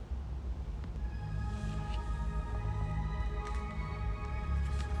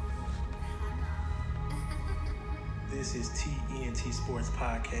This is T-ENT Sports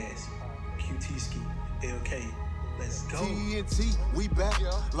Podcast. QT Ski, LK. Let's go. T-ENT, we back.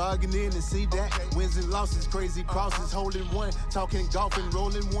 Logging in and see that. Wins and losses, crazy crosses, holding one. Talking golf and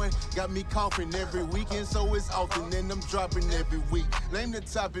rolling one. Got me coughing every weekend, so it's often. And I'm dropping every week. Name the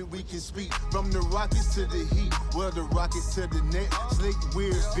topic we can speak. From the Rockets to the Heat. Well, the Rockets to the net. Slick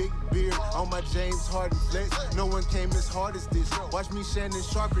weird, big beard on my James Harden flex. No one came as hard as this. Watch me Shannon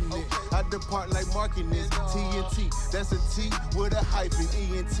sharpen it. I depart like marking this. T-ENT, that's a T with a hyphen.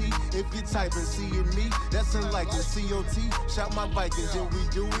 ENT, if you're typing seeing me, that's unlikely. COT, shout my Vikings, and we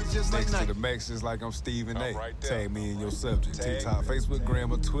do it just like Next Nike. to the Max is like I'm Stephen A. Right Tag me in your subject. Tag TikTok, Facebook,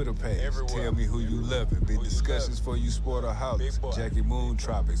 Gram, or Twitter page. Everywhere. Tell me who you loving. Big Who you discussions loving. for you sport or house. Big boy. Jackie Moon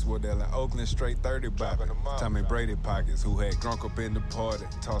Tropics. Wardell and Oakland straight 30 bopping. Dropping them off. Tommy Brady pockets. Who had drunk up in the party.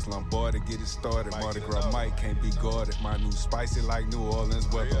 Toss Lombardi, get it started. Mike Mardi get Gras another. Mike can't be guarded. My new spicy like New Orleans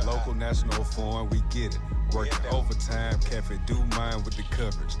weather. Real Local, national, foreign, we get it. Working in there. overtime, Cafe do mine with the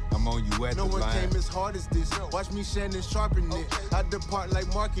coverage. I'm on you at No the one line. came as hard as this. Watch me Shannon sharpen it. I depart like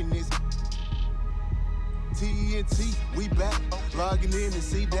marking this. T-ENT, we back. Logging in and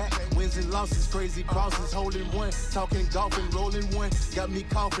see that. Wins and losses, crazy crosses, holding one. Talking golf and rolling one. Got me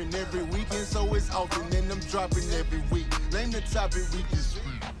coughing every weekend, so it's often. And I'm dropping every week. Name the topic we can speak.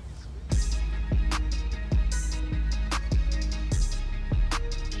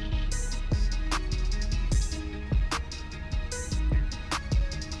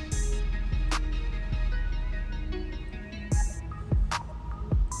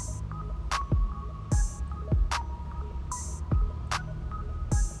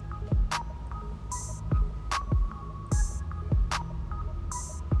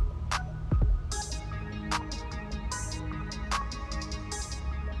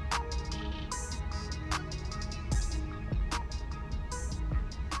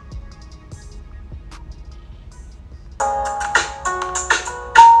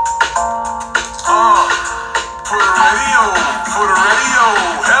 For the radio,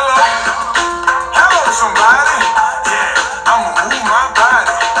 hello somebody, yeah, I'ma move my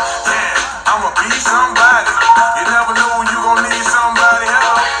body, yeah, I'ma be somebody, you never know when you gon' need somebody,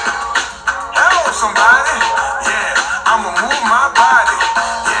 hello somebody, yeah, I'ma move my body,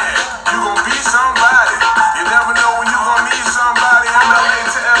 yeah, you gon' be somebody, you never know when you gon' need somebody, I'm LA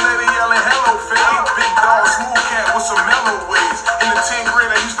to LA to yelling hello fade, big dog, smooth cat with some mellow ways, in the 10th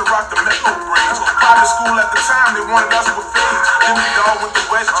grade I used to rock the mellow braids, private school at the time they wanted us with fades, then we dog with the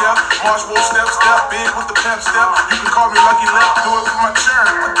West Jeff, March Wolf step, big with the pep step, you can call me Lucky Left, do it for my churn,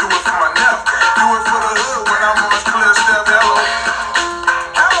 I do it for my nep, do it for the hood when I'm on clear step, hello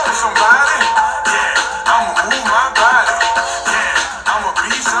somebody, yeah, I'ma move my body, yeah, I'ma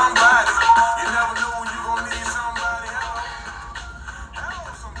be somebody, you never know when you gon' need somebody,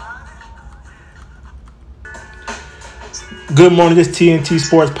 hello somebody. Good morning, this T-ENT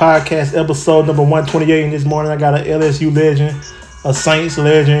Sports Podcast, episode number 128. And this morning I got an LSU legend, a Saints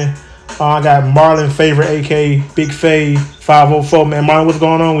legend. I got Marlon Favorite, a.k.a. Big Fav, 504. Man, Marlon, what's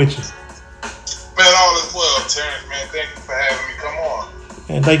going on with you? Man, all is well, Terrence, man, thank you for having me, come on.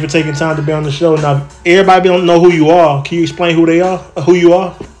 And thank you for taking time to be on the show. Now, everybody don't know who you are. Can you explain who you are? Well, man,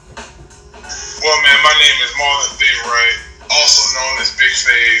 my name is Marlon Favorite, also known as Big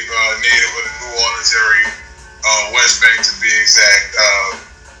Fav, native of the New Orleans area, West Bank to be exact.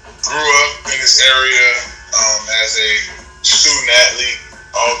 Grew up in this area as a student athlete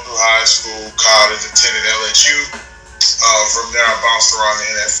all through high school, college, attended LSU. From there, I bounced around the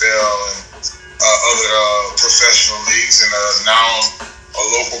NFL and other professional leagues, and now I'm a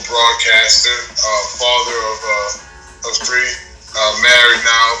local broadcaster, father of three, married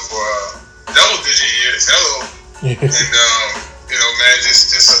now for double-digit years. Hello. And man, just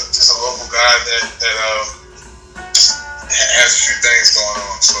a local guy that has a few things going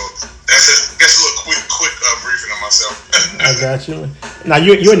on. So that's a little quick briefing of myself. I got you. Now,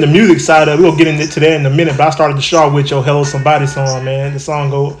 you're in the music side of it. We'll get into that in a minute, but I started the show with your Hello Somebody song, man. The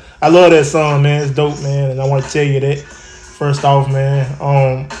song I love that song, man. It's dope, man, and I want to tell you that first off, man.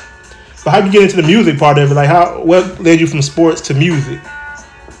 But how'd you get into the music part of it? Like, what led you from sports to music?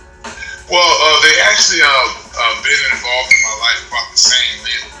 Well, they actually been involved in my life about the same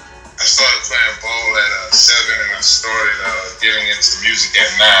length. I started playing ball at 7, and I started getting into music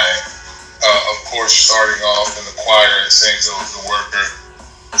at 9. Of course, starting off in the choir at St. Joe's the Worker,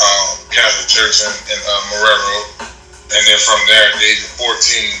 Catholic Church in Marrero. And then from there, at the age of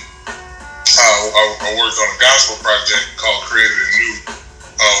 14, I worked on a gospel project called Created Anew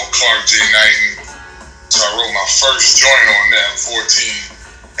with Clark J. Knighton. So I wrote my first joint on that at 14.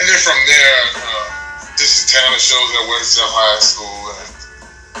 And then from there, just the talent shows at West High School. And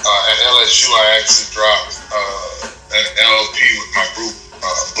at LSU, I actually dropped an LP with my group,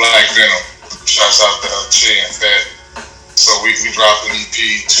 Black Venom. Shouts out to Che and Fat. So we dropped an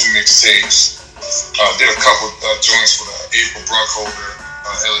EP, 2 mixtapes. Did a couple joints with April Bruckholder,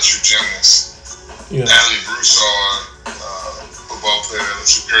 LSU gymnast. Yeah. Natalie Broussard, football player at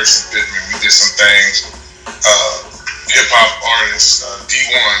LSU, Kirsten Pittman. We did some things. Hip hop artist,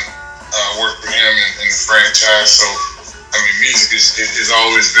 D1, worked with him in the franchise. So, I mean, music has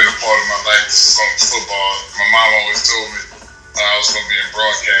always been a part of my life. This is on football. My mom always told me I was going to be in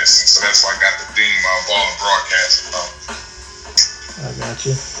broadcasting, so that's why I got the theme, ball and broadcasting. I got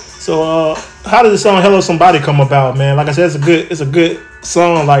you. So, how did the song "Hello Somebody" come about, man? Like I said, it's a good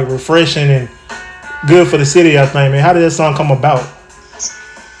song, like refreshing and good for the city, I think, man. How did that song come about?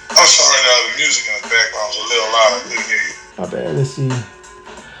 I'm sorry, the music in the background was a little loud. I couldn't hear you. My bad. Let's see.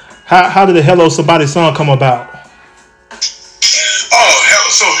 How did the "Hello Somebody" song come about?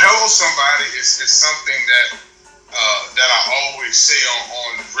 So "Hello Somebody" is something that I always say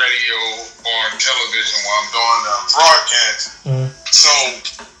on the radio or on television while I'm doing broadcast. So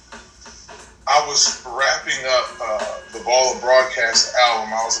I was wrapping up the Ball of Broadcast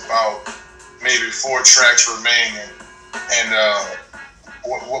album. I was about maybe 4 tracks remaining, and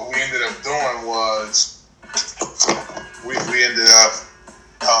what we ended up doing was we ended up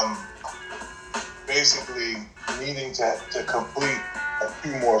basically needing to complete a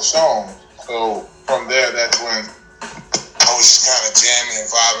few more songs. So from there, that's when I was just kind of jamming and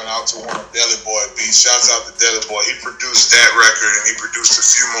vibing out to one of Deli Boy beats. Shouts out to Deli Boy. He produced that record, and he produced a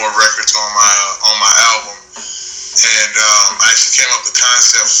few more records on my album. And I actually came up with the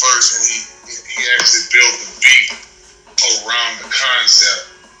concept first, and he actually built the beat around the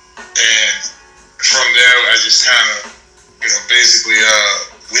concept. And from there, I just kind of, basically,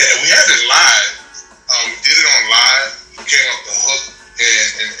 we had it live. We did it on live. We came up the hook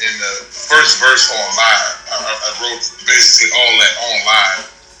in the first verse on live. I wrote basically all that on live.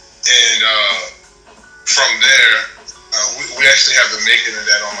 And from there, we actually have the making of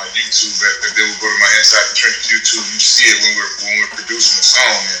that on my YouTube. If they would go to my Inside the Trenches YouTube, you see it when we're producing the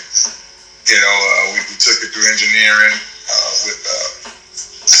song. And we took it through engineering with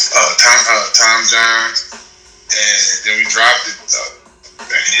Tom Johns, and then we dropped it at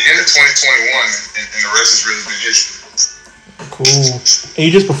the end of 2021, and the rest has really been history. Cool. And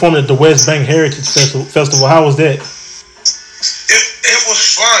you just performed at the West Bank Heritage Festival. How was that? It was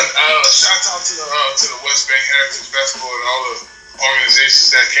fun. Shout out to the West Bank Heritage Festival and all the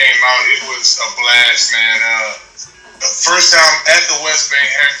organizations that came out. It was a blast, man. The first time at the West Bank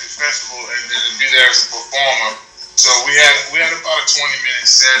Heritage Festival, and then to be there as a performer. So we had about a 20-minute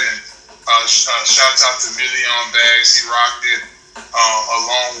set, and shouts out to Million Bags. He rocked it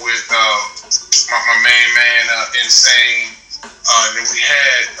along with my main man, Insane. And then we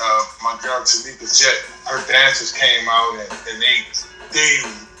had my girl Tamika Jet. Her dancers came out, and they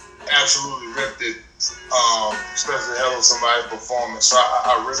absolutely ripped it. Especially Hello Somebody performance. So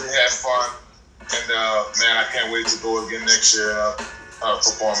I really had fun, and man, I can't wait to go again next year and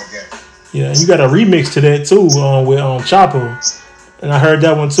perform again. Yeah, and you got a remix to that too with Chopper, and I heard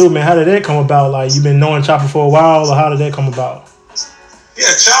that one too, man. How did that come about? Like, you been knowing Chopper for a while, or how did that come about?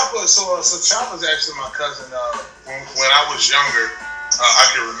 Yeah, Chopper. So Chopper's actually my cousin. When I was younger, I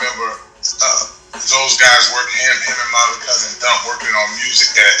can remember those guys working, him and my other cousin Dump, working on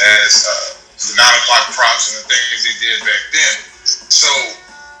music as the 9 o'clock props and the things they did back then. So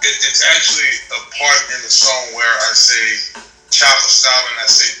it's actually a part in the song where I say Chopper style and I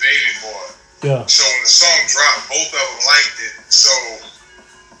say Baby Boy. Yeah. So when the song dropped, both of them liked it. So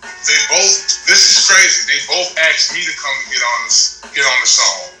they both, this is crazy, they both asked me to come get on the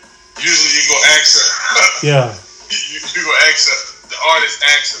song. Usually you go ask yeah. You go ask the artist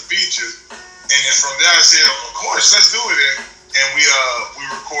asks the features, and then from there I said, of course, let's do it. And we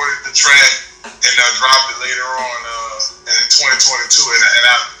recorded the track and dropped it later on in 2022. And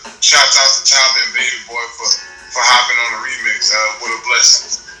I shouts out to Chopper and Baby Boy for hopping on the remix. What a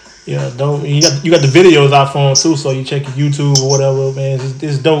blessing. Yeah, dope. You got the videos out for them too, so you check your YouTube or whatever, man.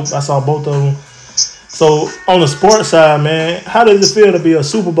 It's dope. I saw both of them. So on the sports side, man, how does it feel to be a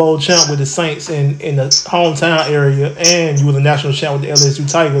Super Bowl champ with the Saints in the hometown area, and you were the national champ with the LSU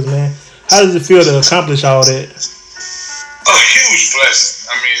Tigers, man? How does it feel to accomplish all that? A huge blessing.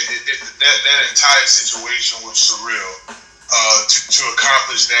 I mean, that entire situation was surreal. To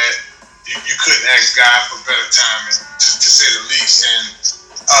accomplish that, you couldn't ask God for better timing, to say the least. And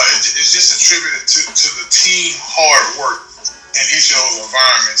it's just attributed to the team hard work in each of those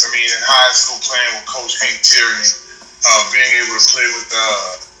environments. I mean, in high school, playing with Coach Hank Tierney, being able to play with,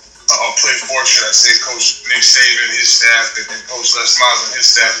 play for, should I say, Coach Nick Saban, his staff, and Coach Les Miles and his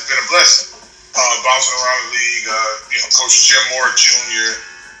staff, has been a blessing. bouncing around the league. Coach Jim Moore Jr.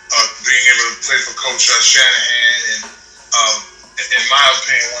 Being able to play for Coach Shanahan, and in my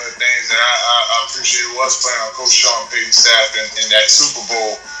opinion, one of the things that I appreciated was playing on Coach Sean Payton's staff in that Super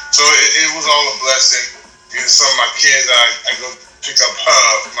Bowl. So it was all a blessing. Some of my kids, I go pick up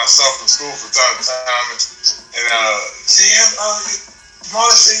myself from school from time to time, and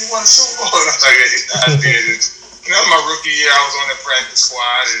Marlon said you won the Super Bowl. And I was like, I did. My rookie year, I was on the practice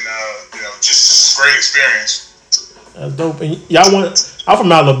squad, and just a great experience. That's dope. And y'all won. I'm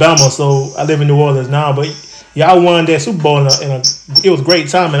from Alabama, so I live in New Orleans now. But y'all won that Super Bowl, it was great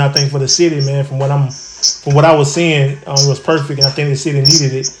timing, I think, for the city, man. From what I was seeing, it was perfect, and I think the city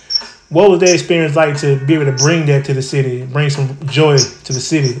needed it. What was that experience like to be able to bring that to the city, bring some joy to the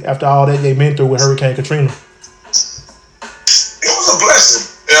city after all that they been through with Hurricane Katrina? It was a blessing.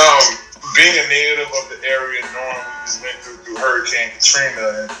 Being a native of the area, knowing we went through Hurricane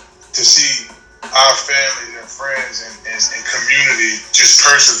Katrina, and to see our families and friends and community just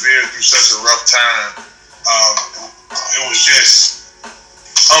persevere through such a rough time, it was just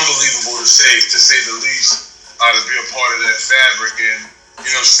unbelievable to say the least, to be a part of that fabric. And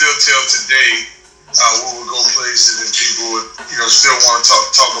still till today, we would go places and people would, still want to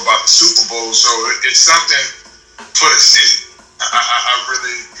talk about the Super Bowl. So it's something for the city. I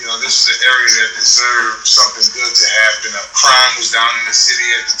really, this is an area that deserved something good to happen. Crime was down in the city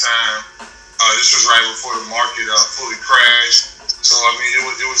at the time. This was right before the market fully crashed. So,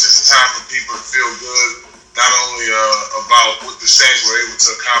 it was just a time for people to feel good, not only about what the Saints were able to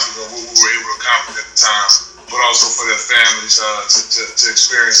accomplish or what we were able to accomplish at the time, but also for their families to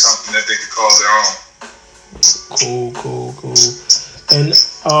experience something that they could call their own. Cool. And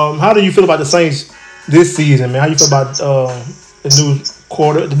how do you feel about the Saints this season, man? How you feel about the new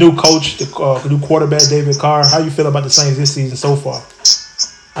coach, the new quarterback, David Carr? How you feel about the Saints this season so far?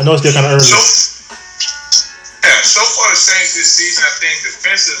 I know it's still kind of early. So far the Saints this season, I think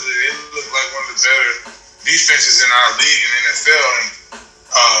defensively they look like one of the better defenses in our league in the NFL. And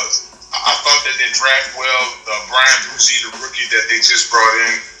I thought that they draft well. Brian Bouzie, the rookie that they just brought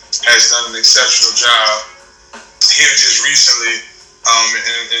in, has done an exceptional job. Here just recently,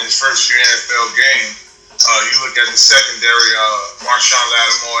 in his first few NFL games, you look at the secondary, Marshawn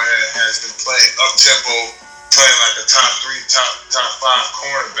Lattimore has been playing up-tempo, playing like a top 3, top 5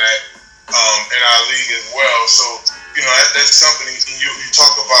 cornerback in our league as well. So, that's something you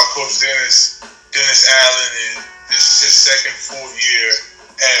talk about Coach Dennis Allen, and this is his second full year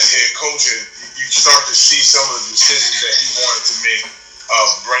as head coach, and you start to see some of the decisions that he wanted to make,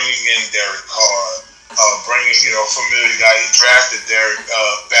 bringing in Derek Carr, bringing, familiar guy. He drafted Derek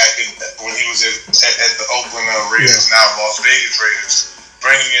back when he was at the Oakland Raiders, now Las Vegas Raiders.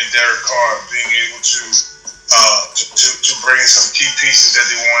 Bringing in Derek Carr, being able to bring in some key pieces that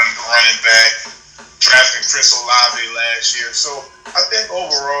they wanted, running back, drafting Chris Olave last year. So I think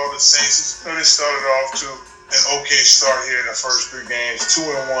overall the Saints, they started off to an okay start here in the first 3 games,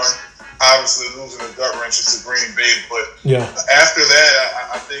 2-1. Obviously losing a gut wrencher to Green Bay, but after that,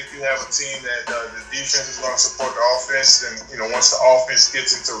 I think you have a team that the defense is going to support the offense, and once the offense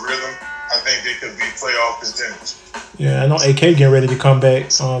gets into rhythm, I think they could be playoff contenders. Yeah, I know AK getting ready to come back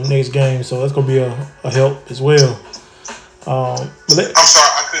next game, so that's going to be a help as well. I'm sorry,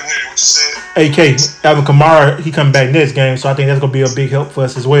 I couldn't hear you. What you said? AK, Alvin Kamara, he coming back next game, so I think that's going to be a big help for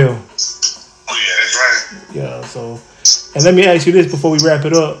us as well. Oh yeah, that's right. Yeah, so, and let me ask you this before we wrap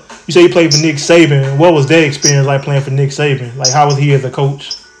it up. You say you played for Nick Saban. What was that experience like playing for Nick Saban? Like, how was he as a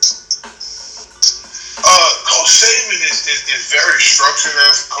coach? Coach Saban is very structured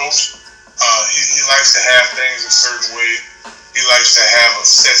as a coach. He likes to have things a certain way. He likes to have a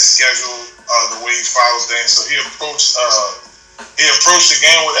set schedule, the way he follows things. So he approached the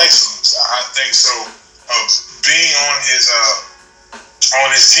game with excellence. I think so. Being on his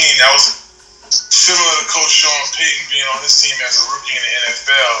team, that was similar to Coach Sean Payton being on his team as a rookie in the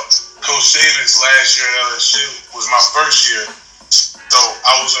NFL. Coach Saban's last year at LSU was my first year. So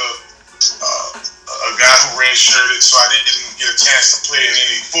I was a guy who redshirted, so I didn't get a chance to play in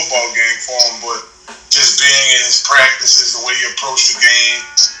any football game for him, but just being in his practices, the way he approached the game,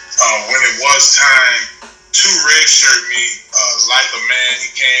 when it was time to redshirt me, like a man,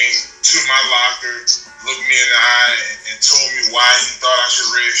 he came to my locker, looked me in the eye, and told me why he thought I should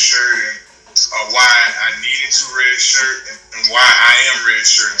redshirt, and why I needed to redshirt, and why I am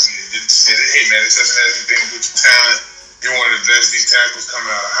redshirting. He didn't say, hey man, this doesn't have anything to do with your talent. You're one of the best D tackles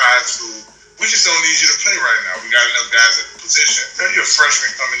coming out of high school. We just don't need you to play right now. We got enough guys at the position. You're a freshman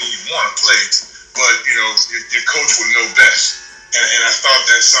coming in, you want to play, but your coach would know best. And I thought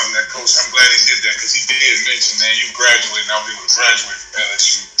that's something that Coach, I'm glad he did that, because he did mention, man, you graduated, and I was able to graduate from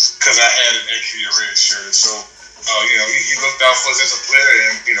LSU because I had an extra year red shirt. So, he looked out for us as a player,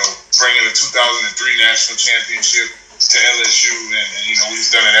 and bringing a 2003 national championship to LSU, and what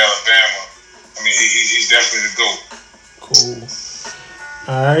he's done at Alabama. I mean, he's definitely the GOAT. Cool.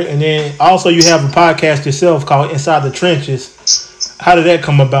 All right, and then also you have a podcast yourself called Inside the Trenches. How did that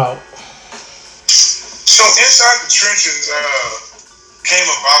come about? So Inside the Trenches came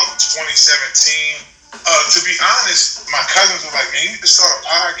about in 2017. To be honest, my cousins were like, "Man, you need to start a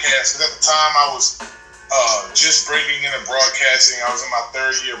podcast." Because at the time I was just breaking into broadcasting. I was in my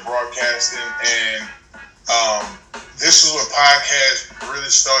third year broadcasting, and this was when podcast really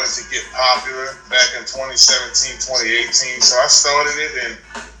started to get popular back in 2017, 2018. So I started it, and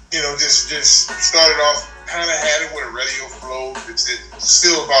just started off, kind of had it with a radio flow. It's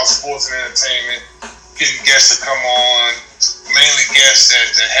still about sports and entertainment, getting guests to come on, mainly guests that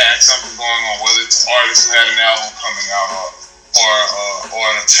had something going on, whether it's artists who had an album coming out, or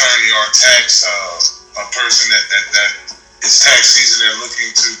an attorney or a tax a person that it's tax season, they're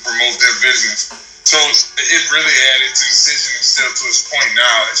looking to promote their business. So it really added to Decision, and still to its point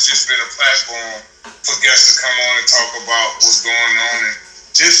now, it's just been a platform for guests to come on and talk about what's going on, and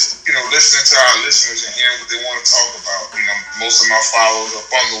just listening to our listeners and hearing what they want to talk about. Most of my followers are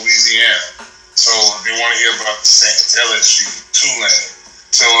from Louisiana, so they want to hear about the Saints, LSU, Tulane.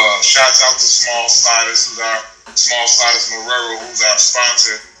 So shouts out to Small Sliders, Small Sliders Marrero, who's our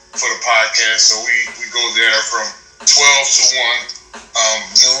sponsor for the podcast. So we go there from 12 to 1,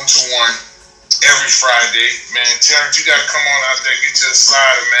 noon to 1. Every Friday, man. Terrence, you gotta come on out there, get you a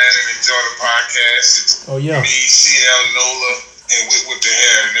slider, man, and enjoy the podcast. It's me, CL, Nola, and with the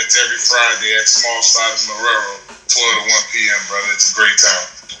hair, and it's every Friday at Small Sliders Marrero, 12 to 1 p.m., brother. It's a great time.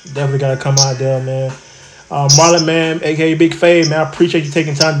 Definitely gotta come out there, man. Marlon, man, aka Big Fav, man, I appreciate you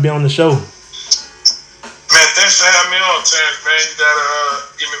taking time to be on the show. Man, thanks for having me on, Terrence, man. You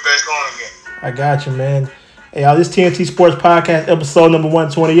gotta get me back on again. I got you, man. Hey, this TNT Sports Podcast, episode number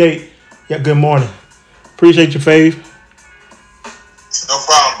 128. Yeah, good morning. Appreciate you, Fave. No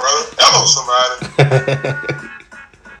problem, brother. Hello, somebody.